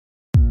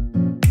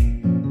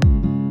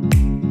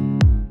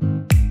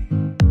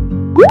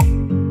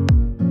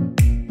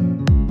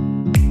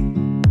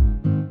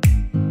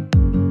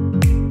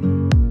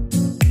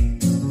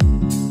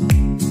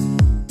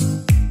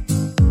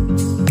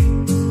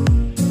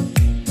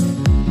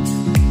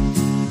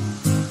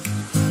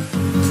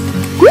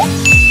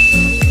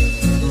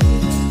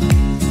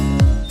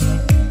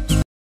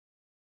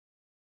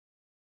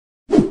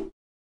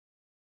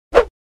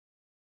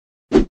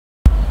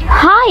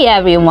Hi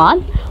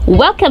everyone!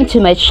 Welcome to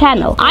my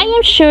channel. I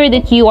am sure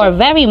that you are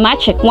very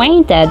much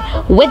acquainted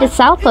with the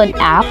cell phone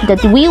app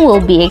that we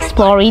will be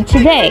exploring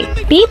today.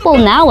 People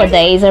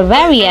nowadays are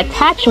very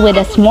attached with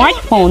the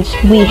smartphones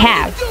we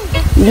have.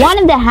 One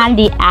of the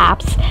handy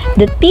apps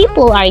that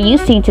people are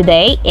using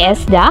today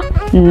is the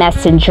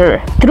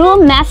Messenger.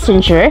 Through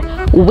Messenger,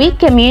 we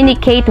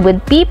communicate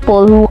with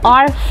people who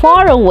are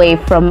far away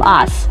from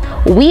us.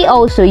 We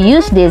also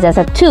use this as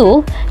a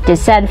tool to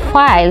send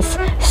files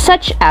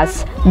such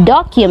as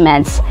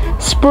documents,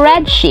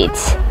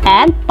 spreadsheets,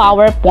 and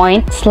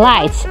PowerPoint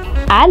slides,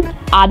 and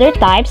other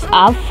types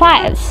of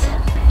files.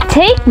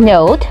 Take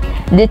note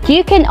that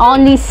you can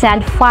only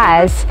send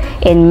files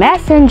in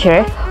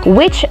Messenger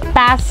which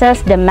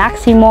passes the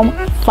maximum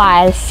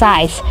file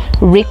size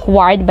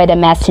required by the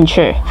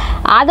Messenger.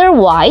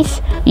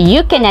 Otherwise,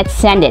 you cannot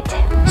send it.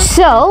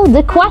 So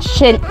the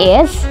question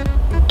is,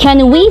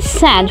 can we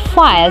send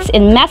files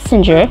in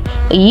Messenger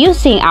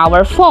using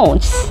our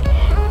phones?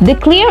 The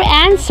clear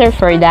answer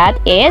for that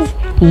is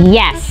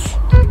yes.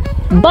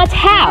 But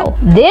how?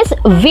 This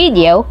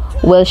video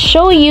will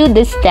show you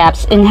the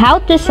steps in how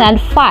to send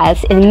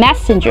files in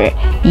Messenger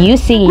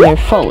using your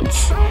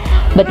phones.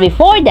 But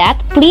before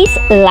that, please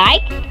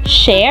like,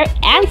 share,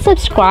 and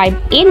subscribe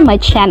in my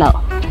channel.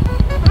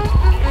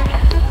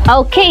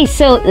 Okay,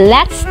 so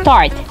let's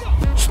start.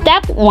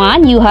 Step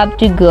 1, you have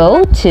to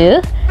go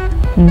to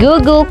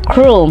Google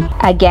Chrome.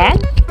 Again,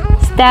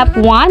 step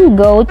 1,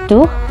 go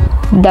to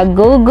the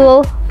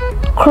Google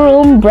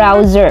Chrome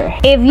browser.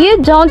 If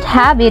you don't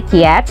have it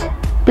yet,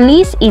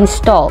 please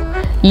install.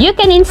 You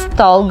can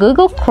install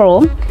Google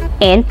Chrome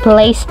in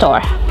Play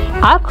Store.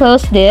 I'll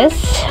close this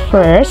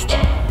first.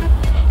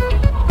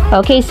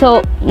 Okay,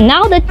 so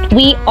now that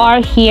we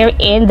are here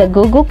in the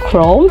Google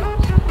Chrome,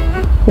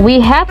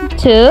 we have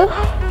to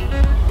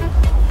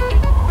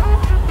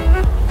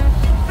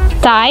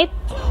type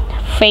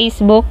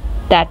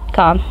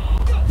facebook.com.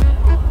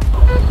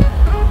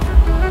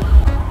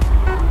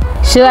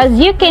 So as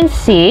you can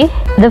see,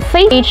 the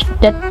page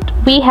that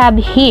we have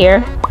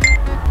here,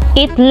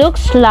 it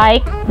looks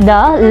like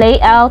the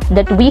layout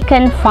that we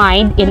can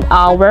find in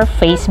our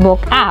Facebook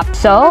app.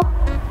 So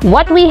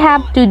what we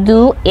have to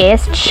do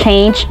is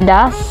change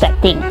the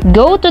setting.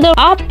 Go to the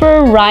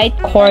upper right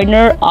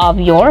corner of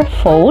your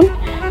phone.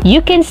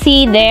 You can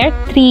see there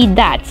 3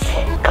 dots.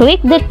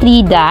 Click the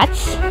 3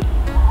 dots.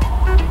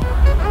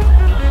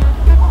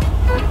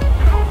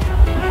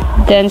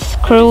 Then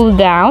scroll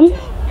down.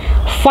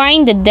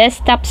 Find the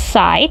desktop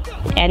site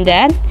and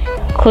then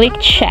click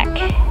check.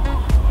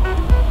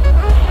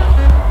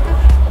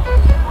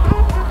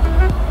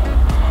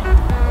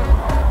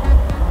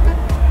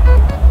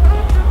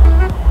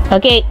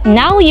 Okay,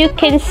 now you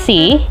can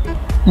see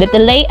that the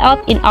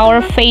layout in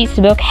our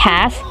Facebook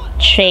has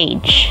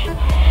changed.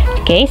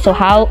 Okay, so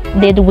how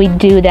did we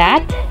do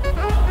that?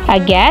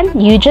 Again,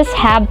 you just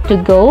have to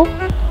go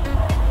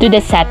to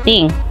the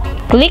setting.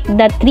 Click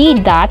the 3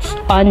 dots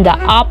on the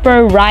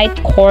upper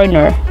right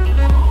corner.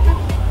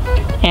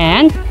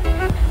 And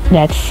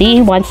let's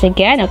see once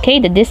again. Okay,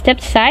 the desktop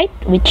site,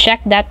 we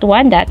check that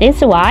one. That is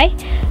why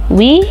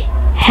we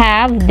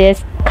have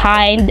this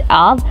kind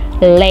of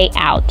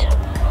layout.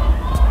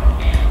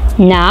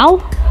 Now,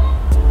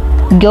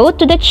 go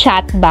to the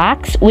chat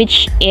box,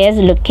 which is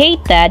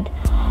located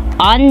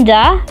on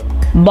the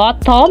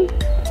bottom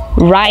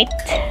right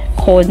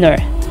corner.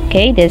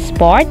 Okay, this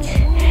part.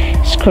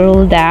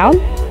 Scroll down.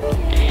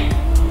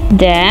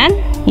 Then,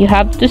 you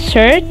have to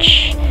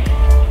search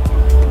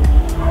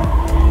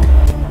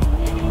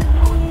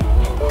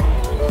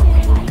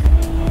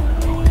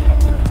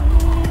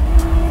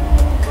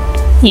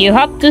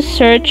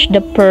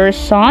the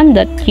person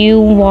that you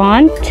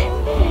want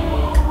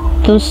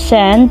to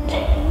send,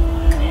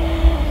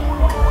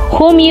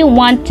 whom you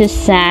want to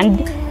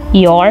send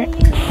your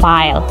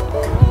file.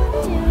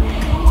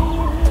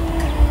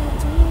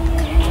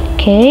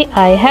 Okay,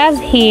 I have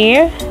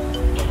here,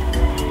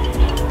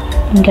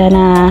 I'm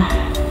gonna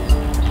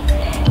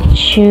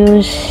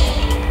choose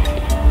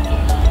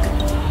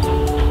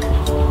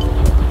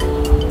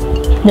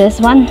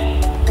this one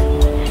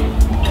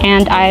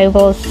and I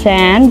will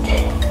send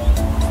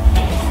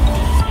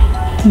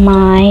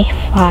my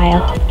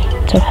file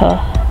to her,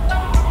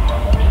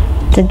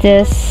 to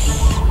this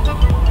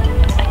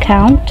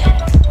account.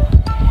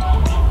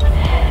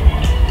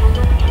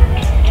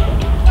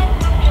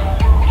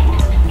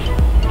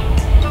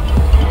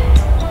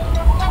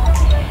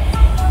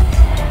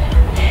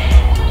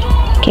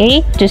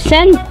 Okay, to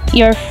send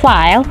your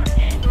file,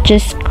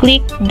 just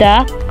click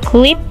the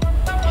clip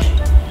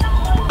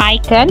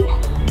icon,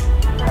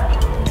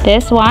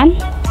 this one.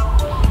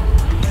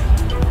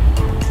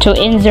 To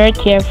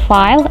insert your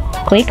file,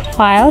 click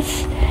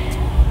files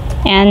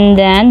and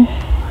then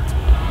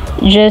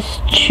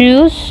just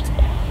choose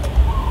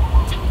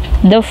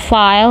the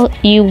file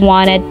you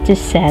wanted to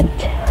send.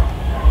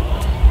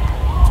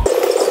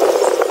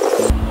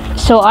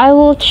 So I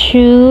will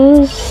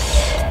choose,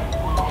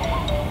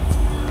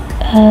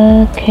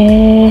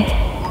 okay,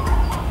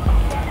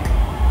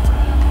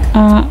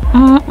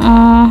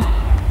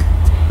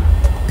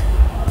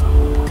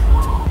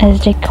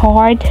 SD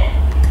card.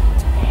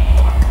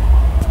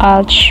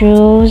 I'll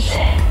choose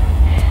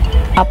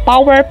a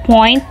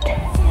PowerPoint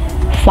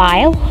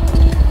file,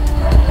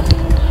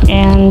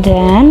 and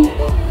then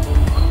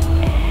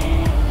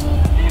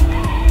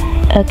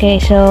okay,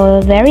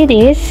 so there it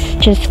is.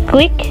 Just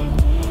click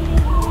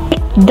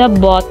the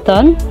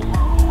button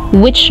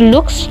which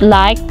looks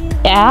like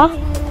a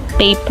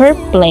paper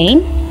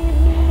plane,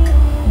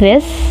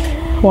 this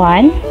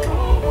one.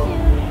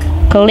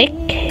 Click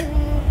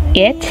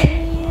it.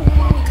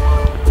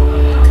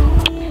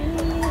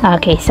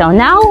 Okay, so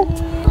now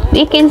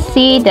we can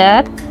see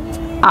that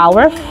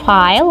our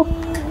file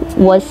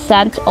was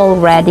sent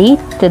already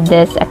to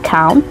this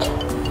account,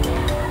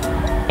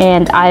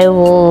 and I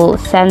will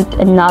send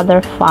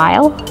another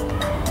file.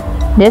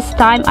 This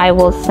time I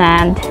will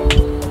send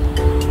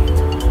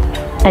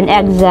an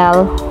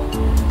Excel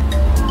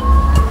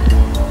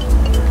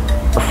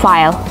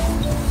file.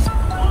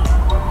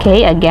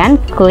 Okay, again,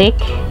 click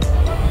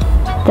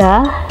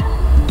the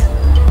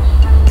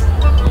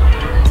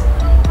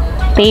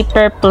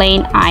paper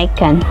plane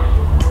icon.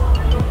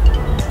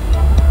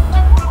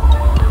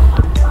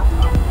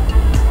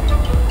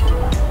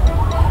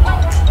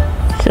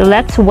 So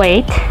let's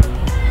wait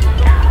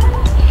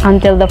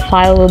until the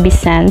file will be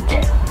sent.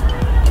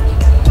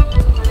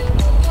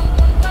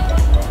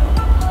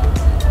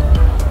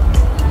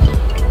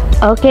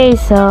 Okay,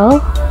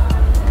 so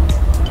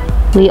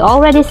we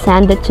already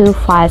sent the two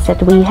files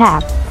that we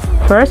have.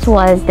 First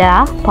was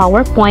the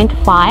PowerPoint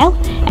file,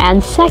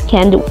 and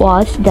second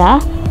was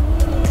the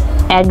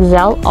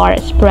Excel or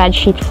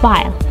spreadsheet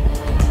file.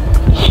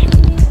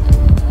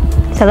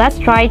 So let's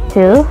try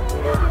to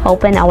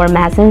open our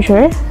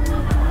Messenger.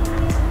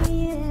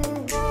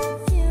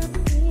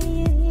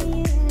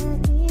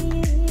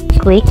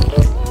 Click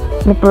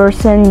the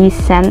person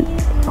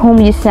whom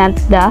you sent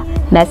the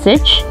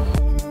message.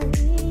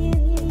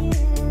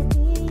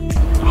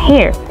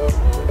 Here.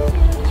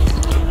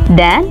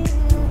 Then,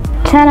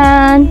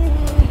 ta-da!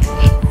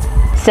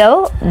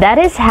 So that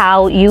is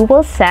how you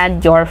will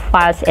send your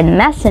files in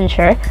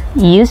Messenger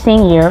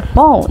using your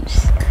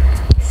phones.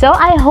 So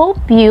I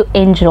hope you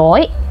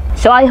enjoy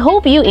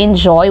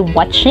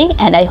watching,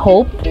 and I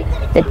hope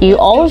that you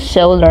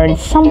also learned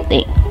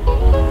something.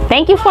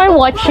 Thank you for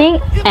watching,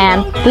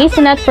 and please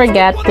do not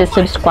forget to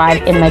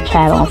subscribe in my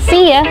channel.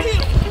 See ya!